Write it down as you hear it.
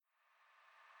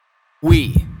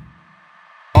We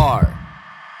are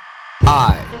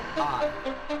I.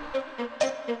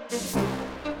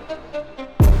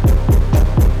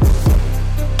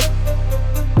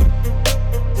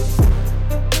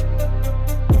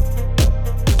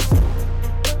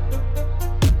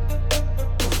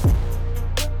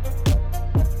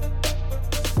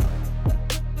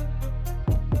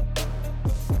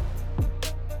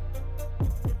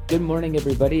 Good morning,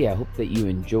 everybody. I hope that you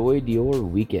enjoyed your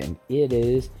weekend. It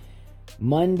is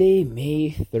Monday,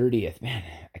 May 30th. Man,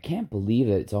 I can't believe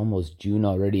that it's almost June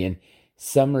already, and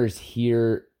summer's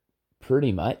here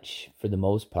pretty much for the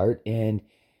most part, and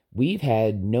we've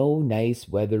had no nice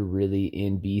weather really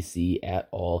in BC at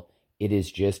all. It has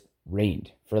just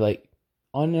rained for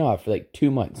on and off for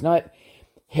 2 months. Not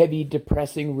heavy,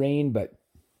 depressing rain, but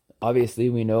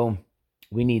obviously we know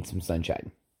we need some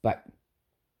sunshine.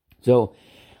 So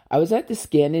I was at the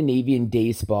Scandinavian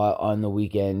Day Spa on the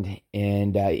weekend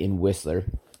and in Whistler.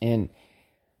 And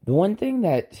the one thing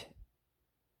that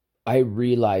I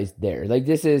realized there,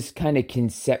 this is kind of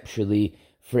conceptually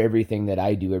for everything that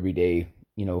I do every day,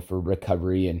 for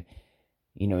recovery and,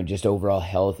 just overall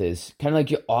health, is kind of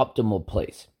like your optimal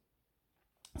place.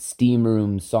 Steam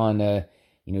room, sauna,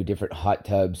 different hot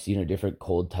tubs, different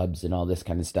cold tubs and all this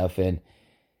kind of stuff. And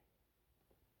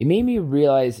it made me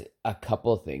realize a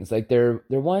couple of things. Their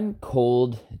one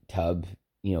cold tub,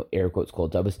 air quotes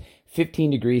cold tub, was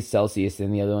 15 degrees Celsius,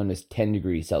 and the other one was 10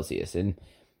 degrees Celsius. And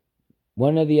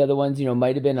one of the other ones,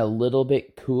 might have been a little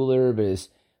bit cooler, but it's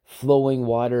flowing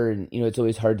water, and it's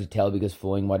always hard to tell because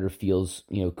flowing water feels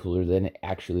cooler than it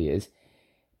actually is.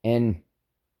 And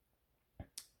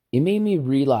it made me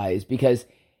realize, because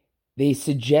they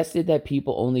suggested that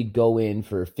people only go in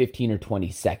for 15 or 20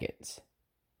 seconds.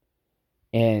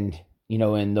 And,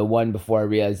 in the one before I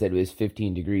realized that it was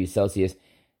 15 degrees Celsius,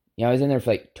 I was in there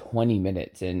for 20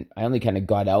 minutes, and I only kind of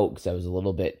got out because I was a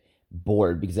little bit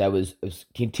bored, because I was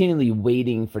continually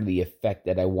waiting for the effect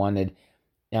that I wanted.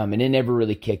 And it never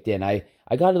really kicked in. I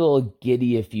got a little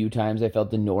giddy a few times. I felt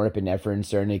the norepinephrine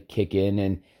starting to kick in,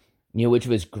 and, which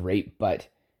was great, but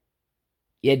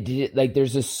it did,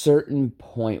 there's a certain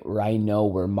point where I know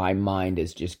where my mind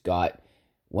has just got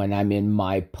when I'm in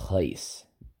my place,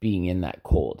 being in that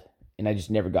cold, and I just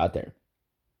never got there.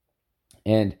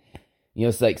 And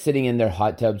it's like sitting in their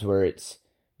hot tubs where it's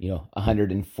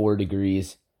 104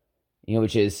 degrees,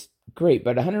 which is great,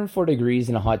 but 104 degrees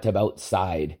in a hot tub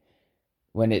outside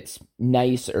when it's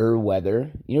nicer weather,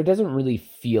 it doesn't really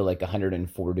feel like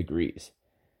 104 degrees.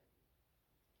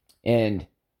 And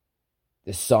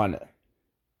the sauna,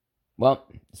 well,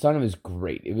 the sauna was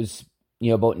great. It was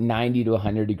about 90 to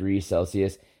 100 degrees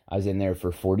Celsius. I was in there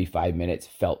for 45 minutes,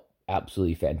 felt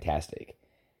absolutely fantastic.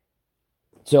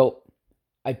 So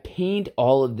I paint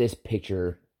all of this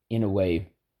picture in a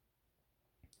way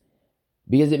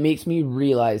because it makes me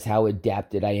realize how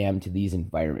adapted I am to these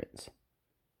environments.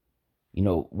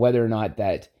 Whether or not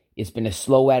that it's been a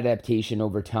slow adaptation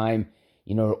over time,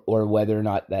 or whether or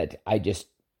not that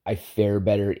I fare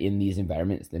better in these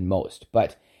environments than most.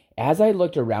 But as I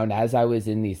looked around, as I was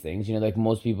in these things,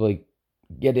 most people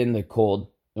get in the cold,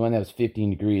 the one that was 15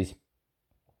 degrees,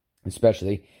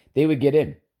 especially, they would get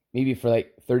in maybe for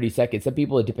 30 seconds. Some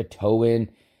people would dip a toe in,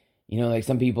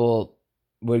 some people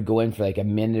would go in for a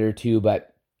minute or two,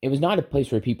 but it was not a place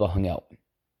where people hung out.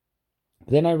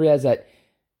 But then I realized that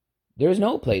there was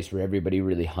no place where everybody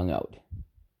really hung out.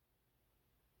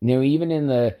 Even in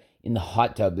the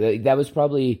hot tub, that was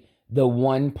probably the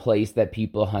one place that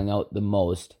people hung out the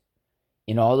most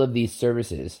in all of these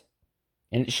services.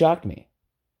 And it shocked me.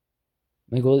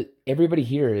 Well, everybody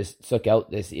here has took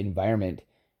out this environment,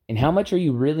 and how much are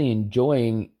you really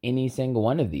enjoying any single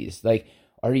one of these?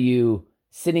 Are you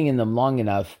sitting in them long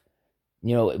enough?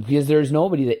 Because there's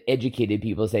nobody that educated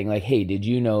people saying hey, did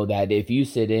you know that if you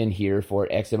sit in here for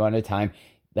X amount of time,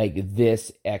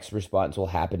 this X response will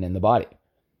happen in the body?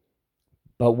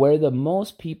 But where the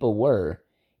most people were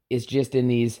is just in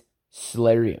these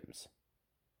solariums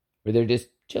where they're just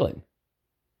chilling.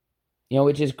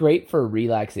 Which is great for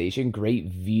relaxation, great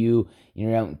view,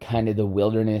 out in kind of the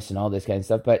wilderness and all this kind of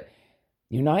stuff, but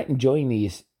you're not enjoying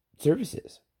these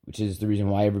services, which is the reason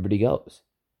why everybody goes.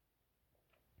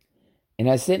 And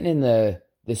I was sitting in the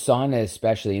sauna,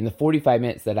 especially, in the 45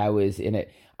 minutes that I was in it,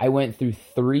 I went through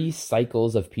 3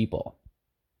 cycles of people.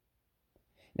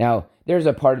 Now, there's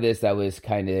a part of this that was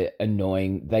kind of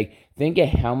annoying. Think of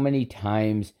how many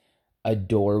times a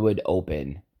door would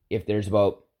open if there's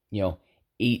about,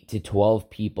 8 to 12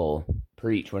 people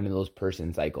per each one of those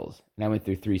person cycles. And I went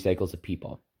through 3 cycles of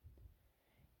people.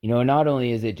 Not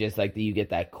only is it just that you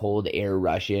get that cold air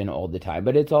rush in all the time,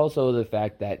 but it's also the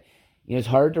fact that, it's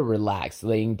hard to relax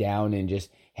laying down and just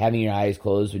having your eyes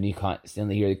closed when you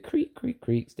constantly hear the creak, creak,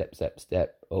 creak, step, step,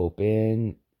 step,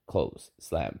 open, close,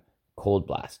 slam, cold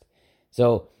blast.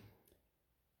 So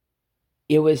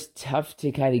it was tough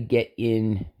to kind of get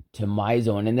into my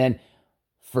zone. And then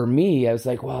for me, I was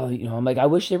like, well, I'm like, I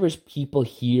wish there was people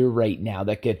here right now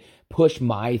that could push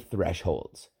my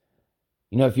thresholds.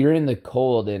 If you're in the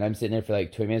cold and I'm sitting there for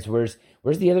like 20 minutes, where's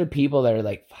the other people that are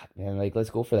like, fuck, man, like, let's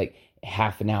go for like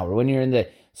half an hour. When you're in the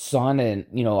sauna and,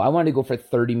 I wanted to go for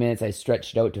 30 minutes, I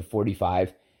stretched it out to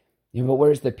 45. But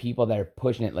where's the people that are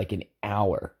pushing it like an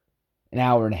hour and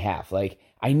a half? Like,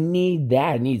 I need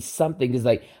that. I need something because,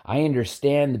 like, I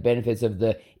understand the benefits of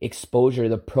the exposure,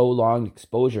 the prolonged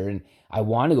exposure, and I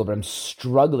want to go, but I'm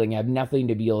struggling. I have nothing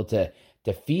to be able to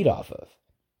feed off of.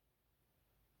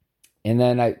 And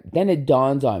then it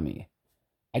dawns on me.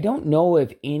 I don't know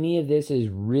if any of this is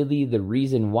really the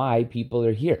reason why people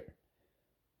are here.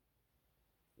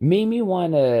 Made me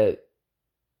want to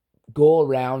go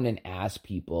around and ask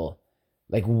people,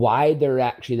 like, why they're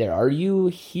actually there. Are you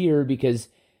here because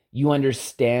you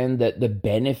understand the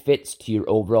benefits to your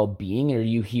overall being? Or are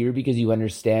you here because you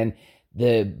understand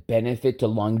the benefit to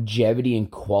longevity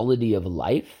and quality of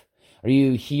life? Are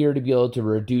you here to be able to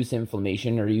reduce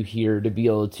inflammation? Are you here to be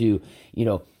able to,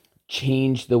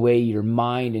 change the way your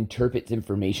mind interprets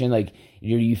information? Like, are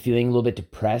you feeling a little bit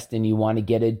depressed and you want to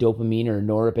get a dopamine or a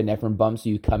norepinephrine bump, so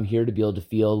you come here to be able to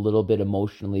feel a little bit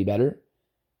emotionally better?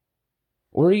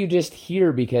 Or are you just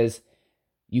here because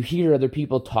you hear other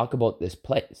people talk about this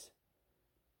place?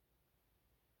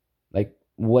 Like,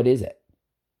 what is it?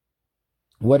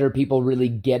 What are people really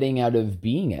getting out of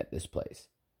being at this place?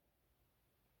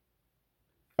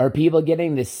 Are people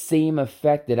getting the same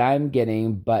effect that I'm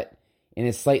getting, but in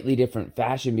a slightly different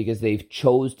fashion because they've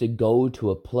chose to go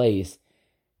to a place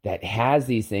that has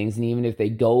these things? And even if they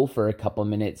go for a couple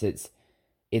minutes, it's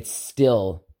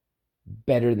still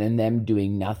better than them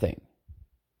doing nothing.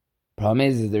 Problem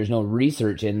is there's no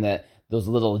research in those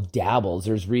little dabbles.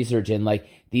 There's research in like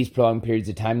these prolonged periods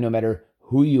of time, no matter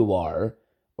who you are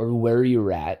or where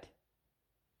you're at.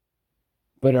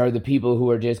 But are the people who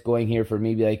are just going here for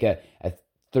maybe like a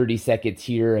 30 seconds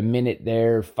here, a minute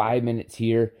there, 5 minutes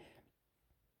here,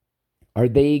 are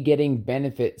they getting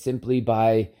benefit simply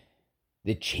by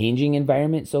the changing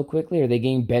environment so quickly? Are they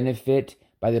getting benefit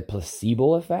by the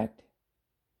placebo effect?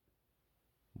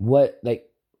 What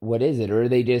is it? Or are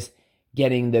they just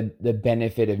getting the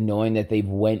benefit of knowing that they've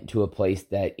went to a place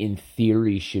that in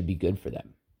theory should be good for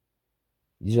them?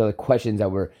 These are the questions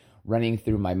that were running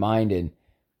through my mind. And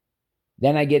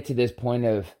then I get to this point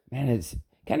of, man, it's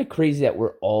kind of crazy that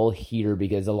we're all here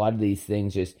because a lot of these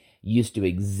things just used to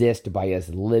exist by us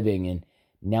living, and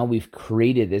now we've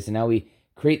created this, and now we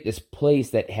create this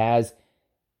place that has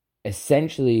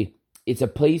essentially, it's a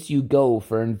place you go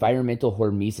for environmental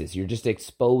hormesis. You're just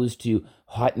exposed to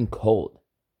hot and cold.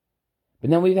 But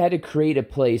then we've had to create a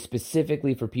place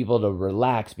specifically for people to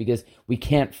relax because we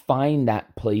can't find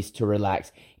that place to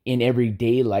relax in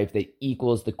everyday life that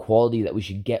equals the quality that we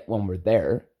should get when we're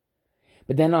there.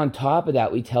 But then on top of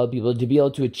that, we tell people to be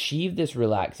able to achieve this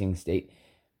relaxing state,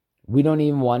 we don't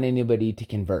even want anybody to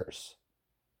converse.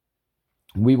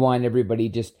 We want everybody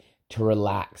just to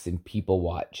relax and people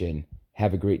watch and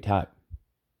have a great time.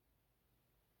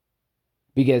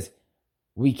 Because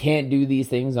we can't do these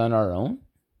things on our own.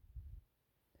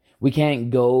 We can't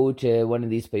go to one of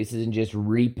these places and just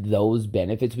reap those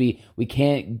benefits. We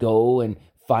can't go and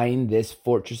find this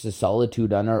fortress of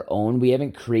solitude on our own. We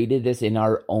haven't created this in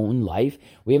our own life.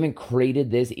 We haven't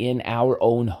created this in our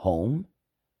own home.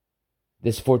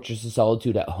 This fortress of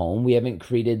solitude at home. We haven't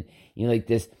created, like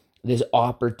this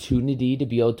opportunity to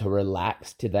be able to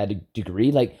relax to that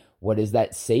degree. Like, what does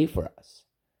that say for us?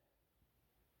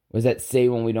 What does that say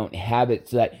when we don't have it?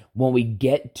 So that when we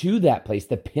get to that place,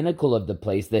 the pinnacle of the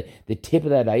place, the tip of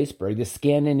that iceberg, the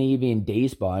Scandinavian day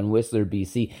spa in Whistler,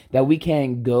 BC, that we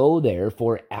can go there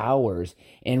for hours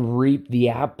and reap the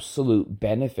absolute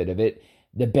benefit of it,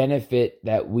 the benefit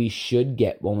that we should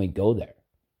get when we go there.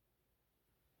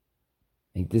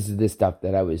 I think this is the stuff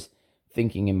that I was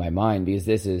thinking in my mind, because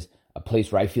this is a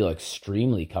place where I feel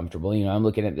extremely comfortable. I'm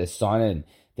looking at this sauna and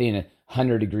thinking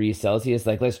 100 degrees Celsius,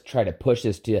 like, let's try to push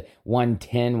this to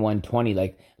 110, 120,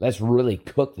 like, let's really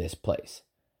cook this place.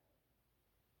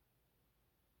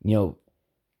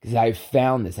 Because I've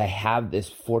found this, I have this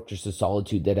fortress of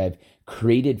solitude that I've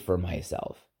created for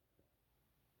myself.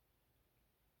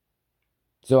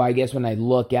 So I guess when I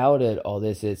look out at all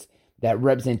this, it's that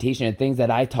representation of things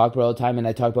that I talk about all the time, and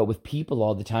I talk about with people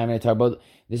all the time, and I talk about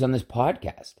this on this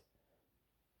podcast.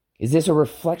 Is this a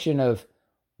reflection of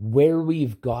where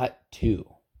we've got to?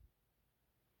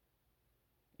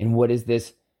 And what does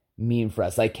this mean for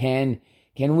us? Like, can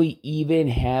we even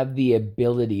have the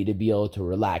ability to be able to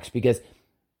relax? Because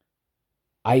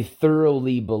I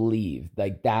thoroughly believe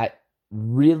like that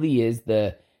really is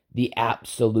the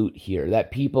absolute here,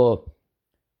 that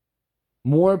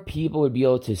more people would be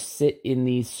able to sit in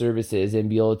these services and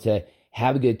be able to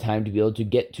have a good time, to be able to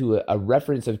get to a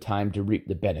reference of time to reap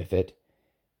the benefit.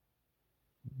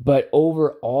 But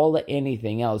over all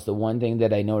anything else, the one thing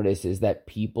that I notice is that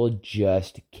people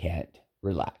just can't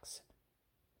relax.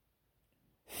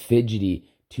 Fidgety,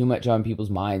 too much on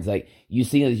people's minds. Like you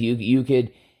see, you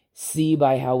could see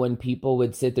by how when people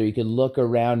would sit there, you could look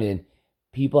around and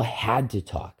people had to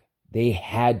talk. They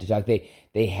had to talk.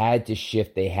 They had to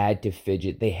shift. They had to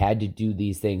fidget. They had to do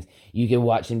these things. You could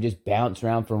watch them just bounce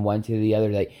around from one to the other.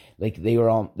 Like they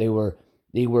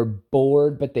were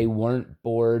bored, but they weren't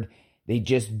bored. They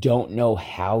just don't know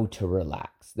how to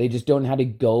relax. They just don't know how to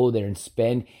go there and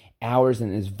spend hours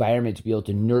in this environment to be able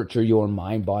to nurture your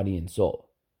mind, body, and soul.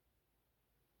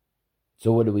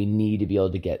 So what do we need to be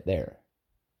able to get there?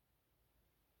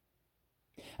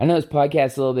 I know this podcast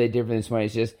is a little bit different this morning.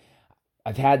 It's just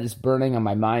I've had this burning on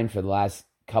my mind for the last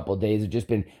couple of days. I've just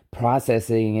been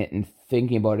processing it and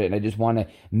thinking about it. And I just want to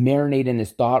marinate in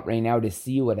this thought right now to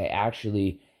see what I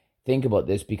actually think about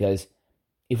this. Because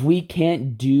if we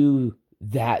can't do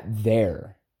that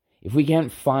there, if we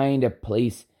can't find a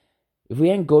place, if we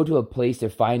can't go to a place to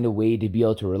find a way to be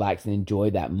able to relax and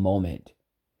enjoy that moment,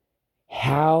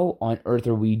 how on earth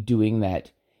are we doing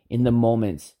that in the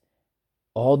moments,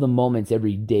 all the moments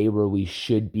every day where we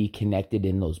should be connected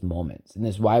in those moments? And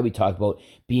that's why we talk about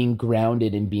being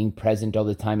grounded and being present all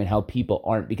the time and how people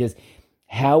aren't. Because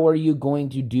how are you going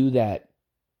to do that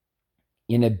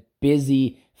in a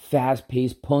busy,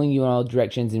 fast-paced, pulling you in all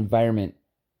directions environment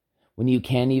when you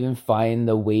can't even find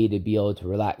the way to be able to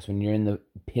relax, when you're in the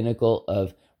pinnacle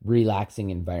of relaxing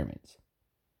environments?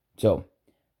 So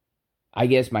I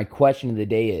guess my question of the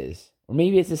day is, or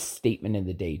maybe it's a statement of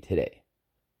the day today: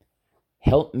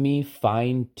 help me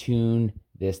fine-tune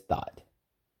this thought.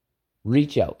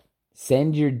 Reach out.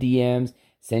 Send your DMs.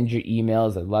 Send your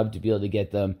emails. I'd love to be able to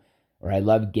get them, or I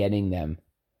love getting them.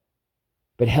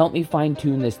 But help me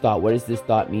fine-tune this thought. What does this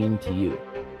thought mean to you?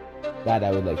 That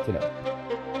I would like to know.